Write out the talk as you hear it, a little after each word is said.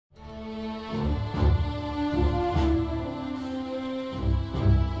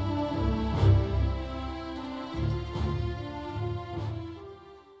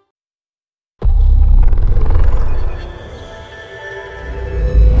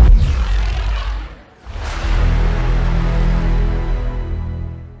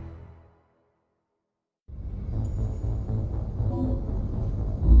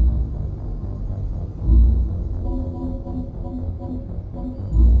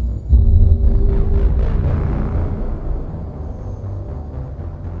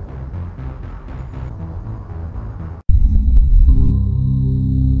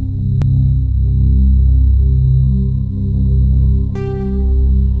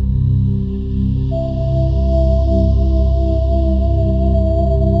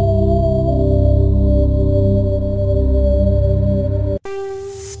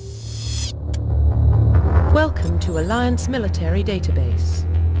Alliance military database.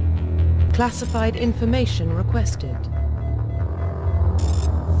 Classified information requested.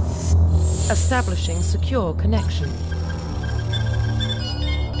 Establishing secure connection.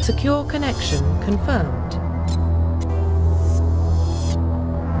 Secure connection confirmed.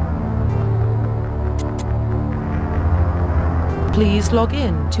 Please log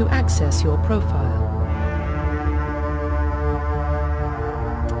in to access your profile.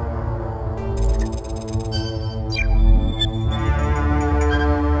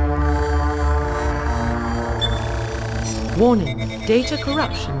 Warning, data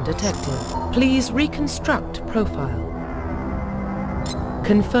corruption detected. Please reconstruct profile.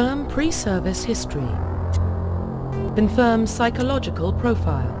 Confirm pre-service history. Confirm psychological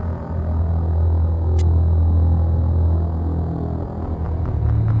profile.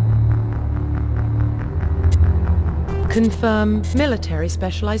 Confirm military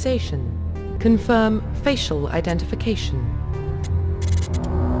specialization. Confirm facial identification.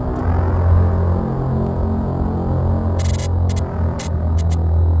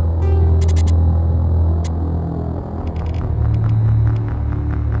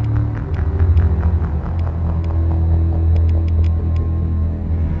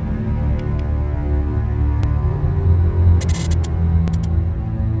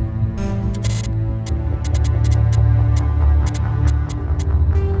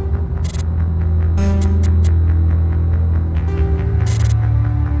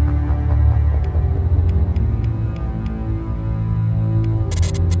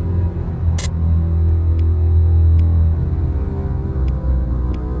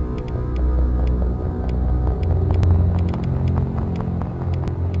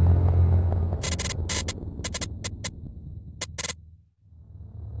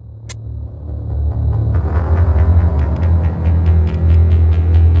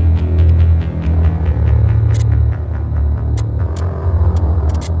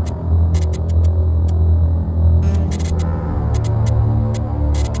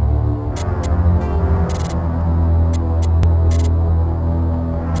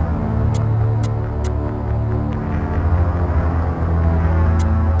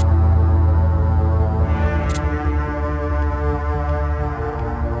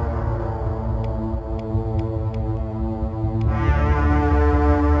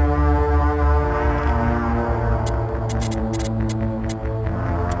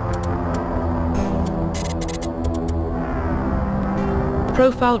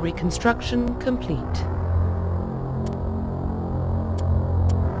 Profile reconstruction complete.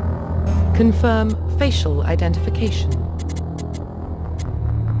 Confirm facial identification.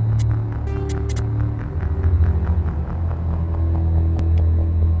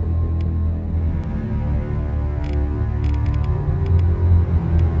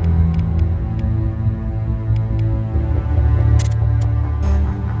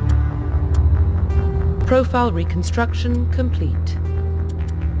 Profile reconstruction complete.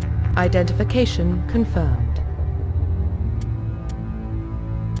 Identification confirmed.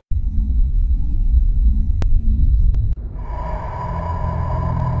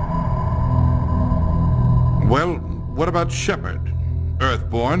 Well, what about Shepard?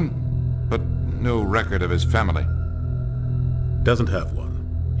 Earthborn, but no record of his family. Doesn't have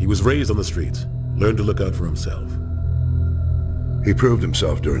one. He was raised on the streets, learned to look out for himself. He proved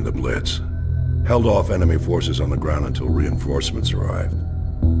himself during the Blitz. Held off enemy forces on the ground until reinforcements arrived.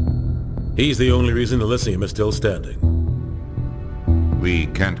 He's the only reason Elysium is still standing. We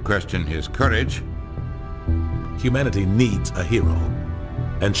can't question his courage. Humanity needs a hero,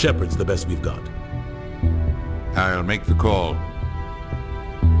 and Shepard's the best we've got. I'll make the call.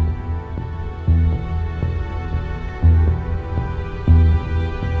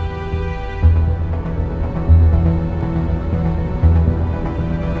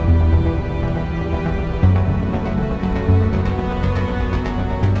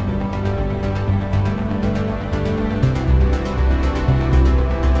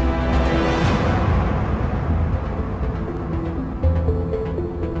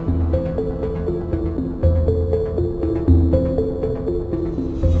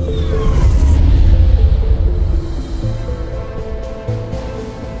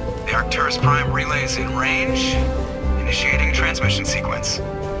 Prime relays in range. Initiating a transmission sequence.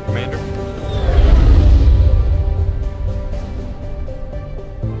 Commander?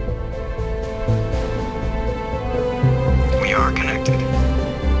 We are connected.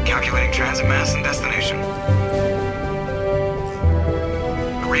 Calculating transit mass and destination.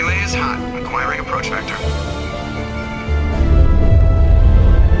 The relay is hot. Acquiring approach vector.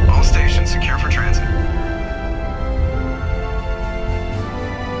 All stations secure for transit.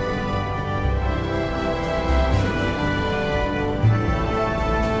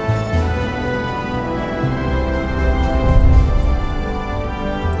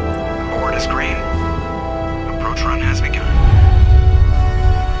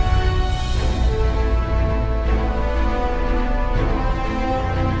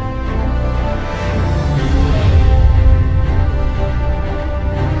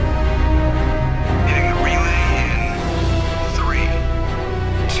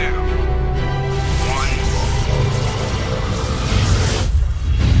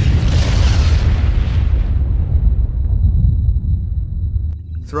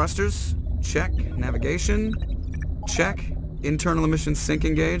 Thrusters, check. Navigation, check. Internal emissions sync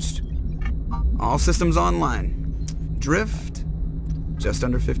engaged. All systems online. Drift, just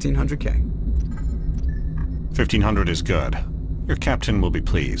under 1500K. 1500 is good. Your captain will be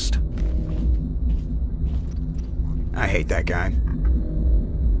pleased. I hate that guy.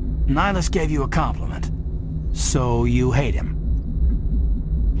 Nihilus gave you a compliment. So you hate him.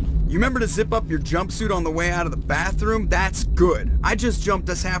 You remember to zip up your jumpsuit on the way out of the bathroom? That's good. I just jumped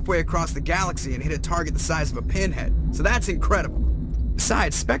us halfway across the galaxy and hit a target the size of a pinhead. So that's incredible.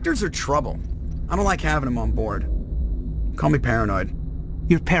 Besides, Spectres are trouble. I don't like having them on board. Call me paranoid.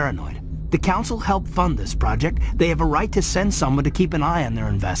 You're paranoid. The Council helped fund this project. They have a right to send someone to keep an eye on their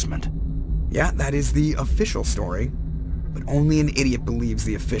investment. Yeah, that is the official story. But only an idiot believes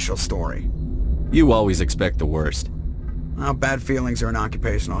the official story. You always expect the worst. Well, bad feelings are an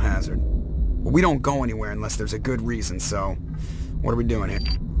occupational hazard. But we don't go anywhere unless there's a good reason, so... what are we doing here?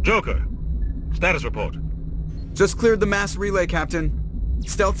 Joker! Status report. Just cleared the mass relay, Captain.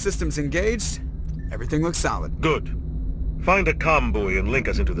 Stealth systems engaged. Everything looks solid. Good. Find a comm buoy and link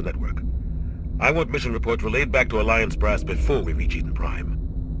us into the network. I want mission reports relayed back to Alliance Brass before we reach Eden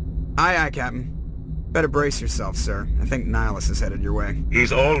Prime. Aye, aye, Captain. Better brace yourself, sir. I think Nihilus is headed your way.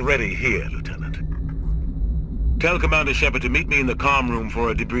 He's already here, Lieutenant. Tell Commander Shepard to meet me in the comm room for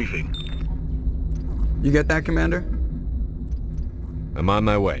a debriefing. You get that, Commander? I'm on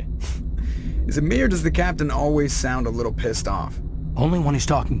my way. Is it me or does the Captain always sound a little pissed off? Only when he's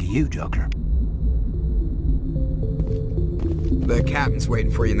talking to you, Joker. The Captain's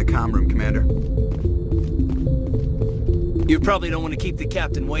waiting for you in the comm room, Commander. You probably don't want to keep the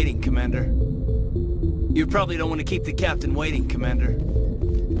Captain waiting, Commander. You probably don't want to keep the Captain waiting, Commander.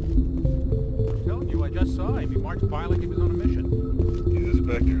 I'm telling you, I just saw him. He marched by like he was on a mission. He's a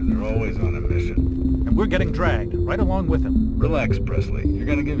Spectre. They're always on a mission. And we're getting dragged, right along with him. Relax, Presley. You're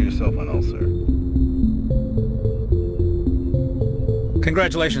gonna give yourself an ulcer.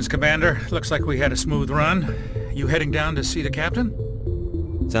 Congratulations, Commander. Looks like we had a smooth run. You heading down to see the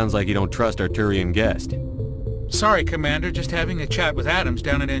Captain? Sounds like you don't trust our Turian guest. Sorry, Commander. Just having a chat with Adams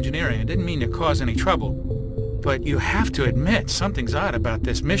down at Engineering. I didn't mean to cause any trouble. But you have to admit, something's odd about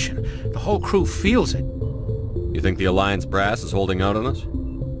this mission. The whole crew feels it. You think the Alliance brass is holding out on us?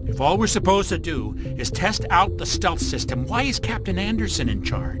 If all we're supposed to do is test out the stealth system, why is Captain Anderson in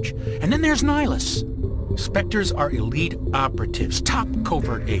charge? And then there's Nihilus. Spectres are elite operatives, top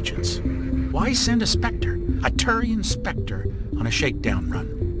covert agents. Why send a Spectre, a Turian Spectre, on a shakedown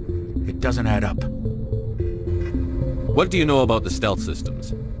run? It doesn't add up. What do you know about the stealth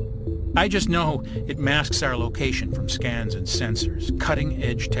systems? I just know it masks our location from scans and sensors.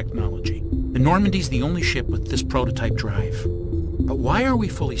 Cutting-edge technology. The Normandy's the only ship with this prototype drive. But why are we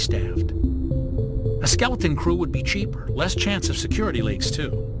fully staffed? A skeleton crew would be cheaper, less chance of security leaks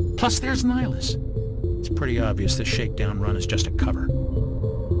too. Plus there's Nihilus. It's pretty obvious this shakedown run is just a cover.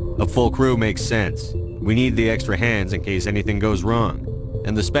 A full crew makes sense. We need the extra hands in case anything goes wrong.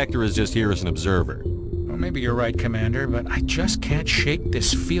 And the Spectre is just here as an observer. Well, maybe you're right, Commander, but I just can't shake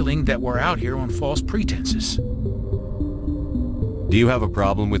this feeling that we're out here on false pretenses. Do you have a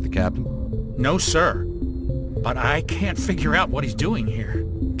problem with the Captain? No, sir. But I can't figure out what he's doing here.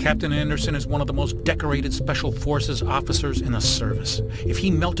 Captain Anderson is one of the most decorated Special Forces officers in the service. If he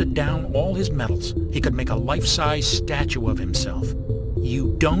melted down all his medals, he could make a life-size statue of himself.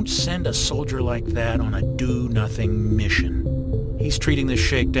 You don't send a soldier like that on a do-nothing mission. He's treating this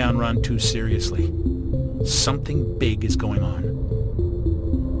shakedown run too seriously. Something big is going on.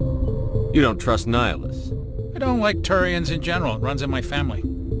 You don't trust Nihilus? I don't like Turians in general. It runs in my family.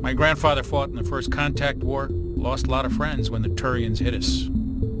 My grandfather fought in the First Contact War, lost a lot of friends when the Turians hit us.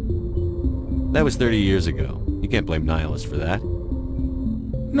 That was 30 years ago. You can't blame Nihilus for that.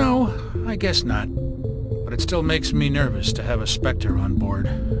 No, I guess not. But it still makes me nervous to have a Spectre on board,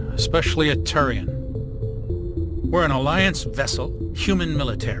 especially a Turian. We're an Alliance vessel, human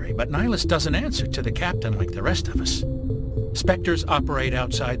military, but Nihilus doesn't answer to the Captain like the rest of us. Spectres operate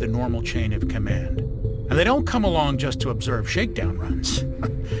outside the normal chain of command. And they don't come along just to observe shakedown runs.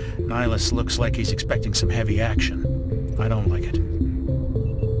 Nihilus looks like he's expecting some heavy action. I don't like it.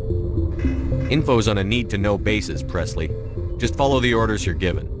 Info's on a need-to-know basis, Presley. Just follow the orders you're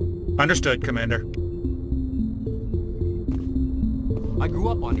given. Understood, Commander. I grew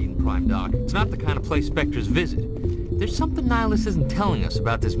up on Eden Prime, Doc. It's not the kind of place Spectres visit. There's something Nihilus isn't telling us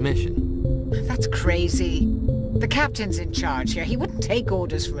about this mission. That's crazy. The Captain's in charge here. He wouldn't take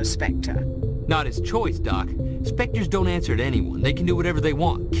orders from a Spectre. Not his choice, Doc. Spectres don't answer to anyone. They can do whatever they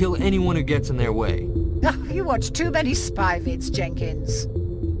want. Kill anyone who gets in their way. Oh, you watch too many spy vids, Jenkins.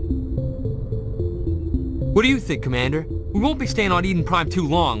 What do you think, Commander? We won't be staying on Eden Prime too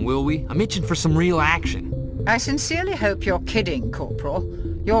long, will we? I'm itching for some real action. I sincerely hope you're kidding, Corporal.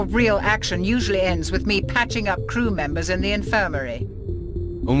 Your real action usually ends with me patching up crew members in the infirmary.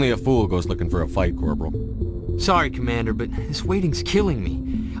 Only a fool goes looking for a fight, Corporal. Sorry, Commander, but this waiting's killing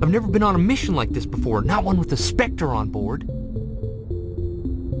me. I've never been on a mission like this before, not one with a Spectre on board.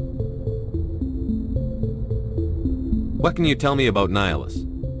 What can you tell me about Nihilus?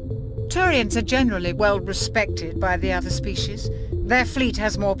 Turians are generally well respected by the other species. Their fleet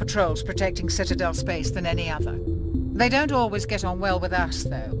has more patrols protecting Citadel space than any other. They don't always get on well with us,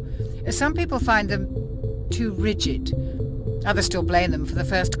 though. Some people find them too rigid. Others still blame them for the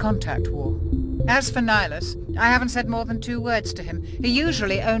First Contact War. As for Nihilus, I haven't said more than 2 words to him. He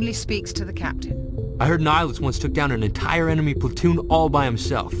usually only speaks to the captain. I heard Nihilus once took down an entire enemy platoon all by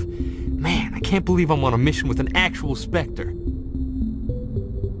himself. Man, I can't believe I'm on a mission with an actual Spectre.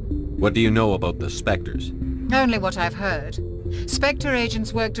 What do you know about the Spectres? Only what I've heard. Spectre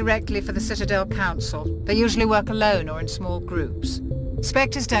agents work directly for the Citadel Council. They usually work alone or in small groups.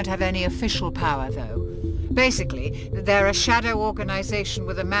 Spectres don't have any official power, though. Basically, they're a shadow organization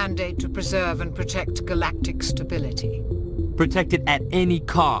with a mandate to preserve and protect galactic stability. Protect it at any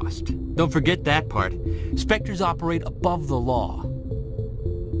cost. Don't forget that part. Spectres operate above the law.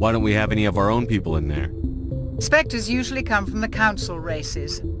 Why don't we have any of our own people in there? Spectres usually come from the Council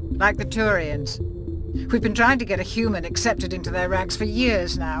races, like the Turians. We've been trying to get a human accepted into their ranks for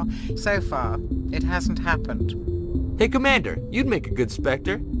years now. So far, it hasn't happened. Hey, Commander, you'd make a good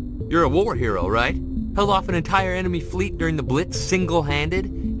Spectre. You're a war hero, right? Held off an entire enemy fleet during the Blitz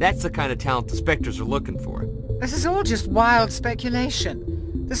single-handed? That's the kind of talent the Spectres are looking for. This is all just wild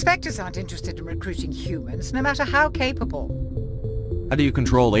speculation. The Spectres aren't interested in recruiting humans, no matter how capable. How do you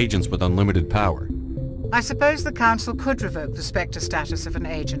control agents with unlimited power? I suppose the Council could revoke the Spectre status of an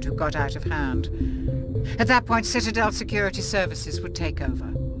agent who got out of hand. At that point, Citadel Security Services would take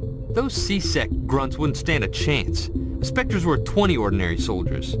over. Those C-Sec grunts wouldn't stand a chance. The Spectres were 20 ordinary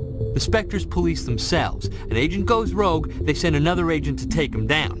soldiers. The Spectres police themselves. An agent goes rogue, they send another agent to take him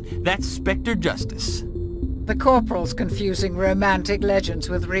down. That's Spectre justice. The Corporal's confusing romantic legends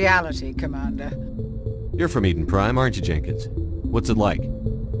with reality, Commander. You're from Eden Prime, aren't you, Jenkins? What's it like?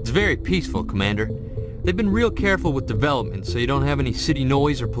 It's very peaceful, Commander. They've been real careful with development, so you don't have any city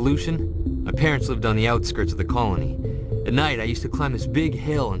noise or pollution. My parents lived on the outskirts of the colony. At night, I used to climb this big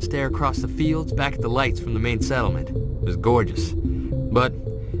hill and stare across the fields back at the lights from the main settlement. It was gorgeous. But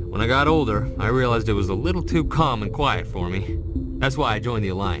when I got older, I realized it was a little too calm and quiet for me. That's why I joined the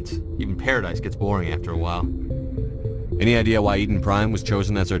Alliance. Even Paradise gets boring after a while. Any idea why Eden Prime was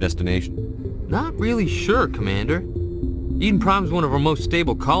chosen as our destination? Not really sure, Commander. Eden Prime's one of our most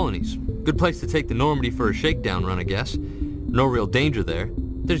stable colonies. Good place to take the Normandy for a shakedown run, I guess. No real danger there.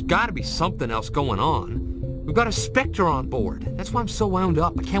 There's gotta be something else going on. We've got a Spectre on board. That's why I'm so wound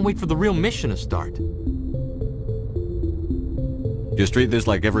up. I can't wait for the real mission to start. Just treat this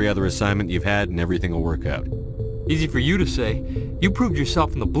like every other assignment you've had and everything will work out. Easy for you to say. You proved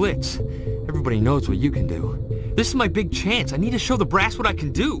yourself in the Blitz. Everybody knows what you can do. This is my big chance. I need to show the brass what I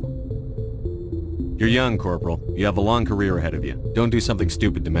can do. You're young, Corporal. You have a long career ahead of you. Don't do something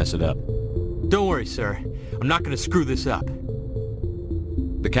stupid to mess it up. Don't worry, sir. I'm not gonna screw this up.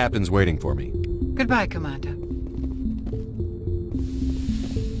 The captain's waiting for me. Goodbye, Commander.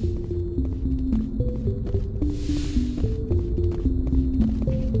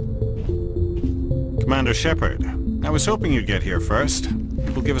 Commander Shepard, I was hoping you'd get here first.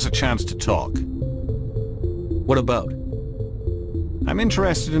 It will give us a chance to talk. What about? I'm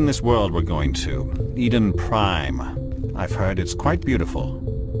interested in this world we're going to, Eden Prime. I've heard it's quite beautiful.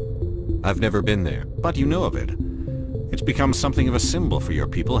 I've never been there. But you know of it. It's become something of a symbol for your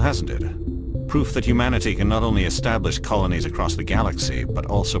people, hasn't it? Proof that humanity can not only establish colonies across the galaxy, but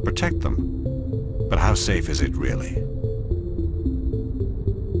also protect them. But how safe is it, really?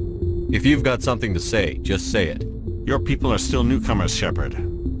 If you've got something to say, just say it. Your people are still newcomers, Shepard.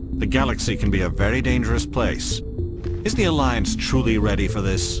 The galaxy can be a very dangerous place. Is the Alliance truly ready for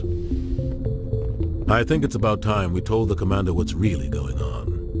this? I think it's about time we told the Commander what's really going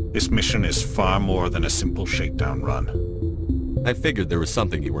on. This mission is far more than a simple shakedown run. I figured there was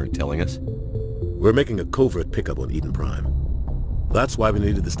something you weren't telling us. We're making a covert pickup on Eden Prime. That's why we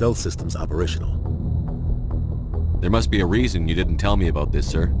needed the stealth systems operational. There must be a reason you didn't tell me about this,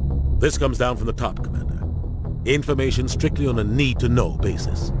 sir. This comes down from the top, Commander. Information strictly on a need-to-know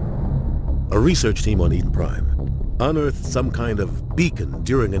basis. A research team on Eden Prime unearthed some kind of beacon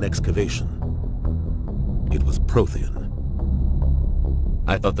during an excavation. It was Prothean.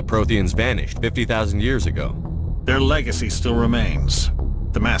 I thought the Protheans vanished 50,000 years ago. Their legacy still remains.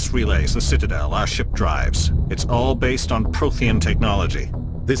 The mass relays, the Citadel, our ship drives. It's all based on Prothean technology.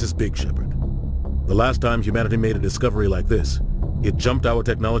 This is big, Shepard. The last time humanity made a discovery like this, it jumped our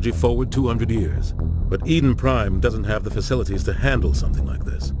technology forward 200 years. But Eden Prime doesn't have the facilities to handle something like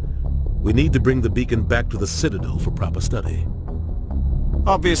this. We need to bring the beacon back to the Citadel for proper study.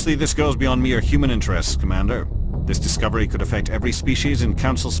 Obviously, this goes beyond mere human interests, Commander. This discovery could affect every species in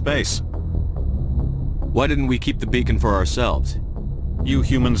Council space. Why didn't we keep the beacon for ourselves? You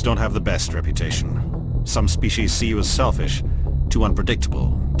humans don't have the best reputation. Some species see you as selfish, too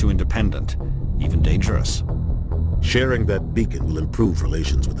unpredictable, too independent, even dangerous. Sharing that beacon will improve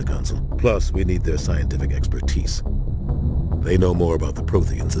relations with the Council. Plus, we need their scientific expertise. They know more about the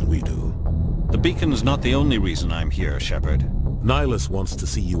Protheans than we do. The beacon's not the only reason I'm here, Shepard. Nihilus wants to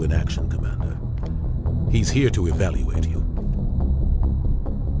see you in action, Commander. He's here to evaluate you.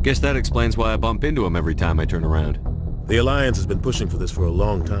 Guess that explains why I bump into him every time I turn around. The Alliance has been pushing for this for a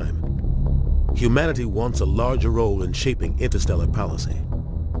long time. Humanity wants a larger role in shaping interstellar policy.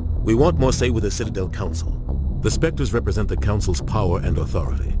 We want more say with the Citadel Council. The Spectres represent the Council's power and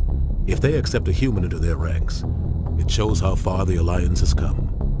authority. If they accept a human into their ranks, it shows how far the Alliance has come.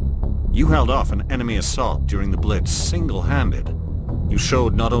 You held off an enemy assault during the Blitz single-handed. You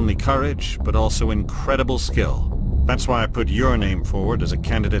showed not only courage, but also incredible skill. That's why I put your name forward as a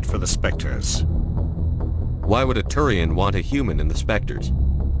candidate for the Spectres. Why would a Turian want a human in the Spectres?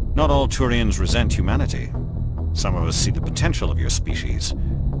 Not all Turians resent humanity. Some of us see the potential of your species.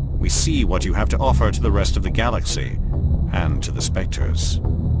 We see what you have to offer to the rest of the galaxy, and to the Spectres.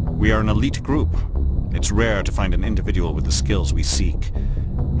 We are an elite group. It's rare to find an individual with the skills we seek.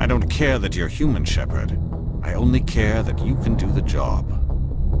 I don't care that you're human, Shepard. I only care that you can do the job.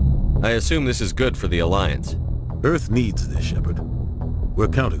 I assume this is good for the Alliance. Earth needs this, Shepard. We're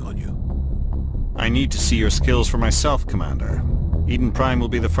counting on you. I need to see your skills for myself, Commander. Eden Prime will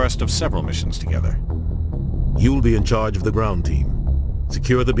be the first of several missions together. You'll be in charge of the ground team.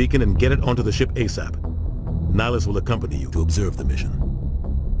 Secure the beacon and get it onto the ship ASAP. Nihilus will accompany you to observe the mission.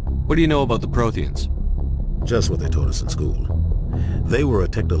 What do you know about the Protheans? Just what they taught us in school. They were a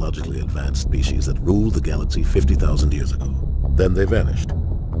technologically advanced species that ruled the galaxy 50,000 years ago. Then they vanished.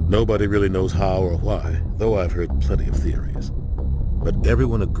 Nobody really knows how or why, though I've heard plenty of theories. But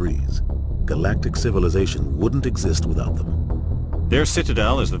everyone agrees, galactic civilization wouldn't exist without them. Their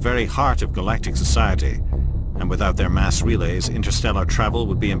citadel is the very heart of galactic society, and without their mass relays, interstellar travel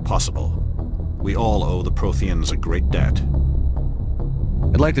would be impossible. We all owe the Protheans a great debt.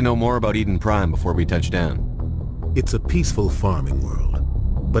 I'd like to know more about Eden Prime before we touch down. It's a peaceful farming world,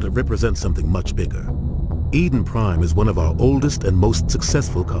 but it represents something much bigger. Eden Prime is one of our oldest and most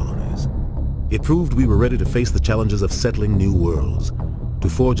successful colonies. It proved we were ready to face the challenges of settling new worlds, to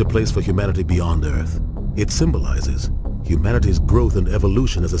forge a place for humanity beyond Earth. It symbolizes humanity's growth and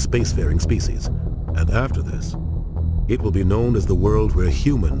evolution as a spacefaring species. And after this, it will be known as the world where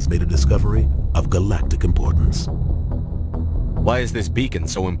humans made a discovery of galactic importance. Why is this beacon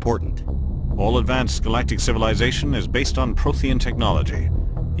so important? All advanced galactic civilization is based on Prothean technology,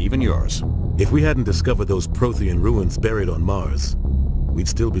 even yours. If we hadn't discovered those Prothean ruins buried on Mars, we'd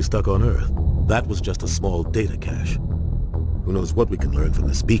still be stuck on Earth. That was just a small data cache. Who knows what we can learn from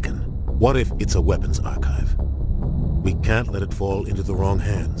this beacon? What if it's a weapons archive? We can't let it fall into the wrong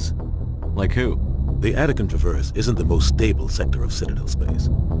hands. Like who? The Attican Traverse isn't the most stable sector of Citadel space.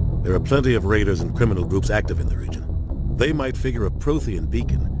 There are plenty of raiders and criminal groups active in the region. They might figure a Prothean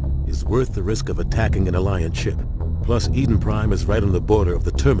beacon is worth the risk of attacking an Alliance ship. Plus, Eden Prime is right on the border of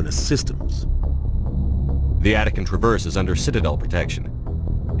the Terminus systems. The Attican Traverse is under Citadel protection.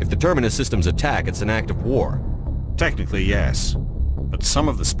 If the Terminus systems attack, it's an act of war. Technically, yes. But some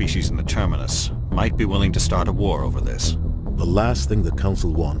of the species in the Terminus might be willing to start a war over this. The last thing the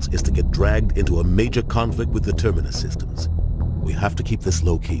Council wants is to get dragged into a major conflict with the Terminus systems. We have to keep this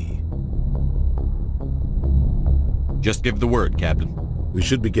low-key. Just give the word, Captain. We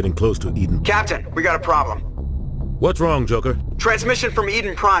should be getting close to Eden. Captain, we got a problem. What's wrong, Joker? Transmission from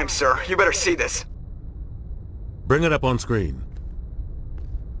Eden Prime, sir. You better see this. Bring it up on screen.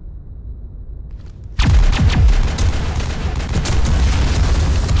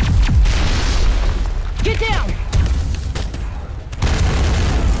 Get down!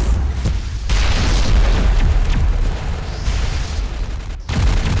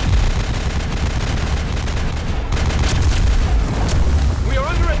 We are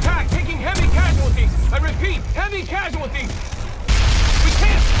under attack, taking heavy casualties. I repeat, heavy casualties. We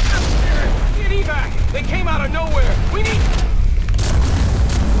can't get evac. They came out of nowhere. We need...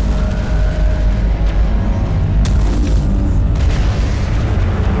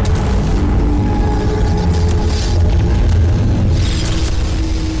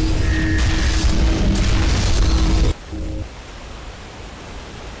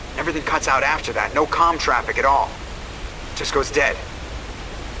 cuts out after that. No comm traffic at all. Just goes dead.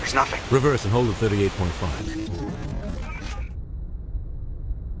 There's nothing. Reverse and hold at 38.5.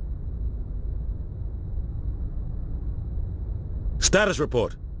 Status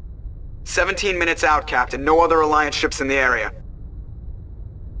report. 17 minutes out, Captain. No other Alliance ships in the area.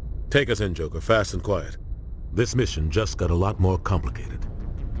 Take us in, Joker, fast and quiet. This mission just got a lot more complicated.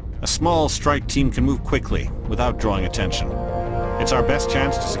 A small strike team can move quickly, without drawing attention. It's our best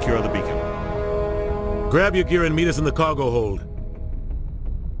chance to secure the beacon. Grab your gear and meet us in the cargo hold.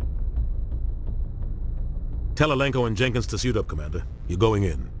 Tell Alenko and Jenkins to suit up, Commander. You're going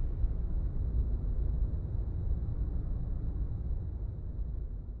in.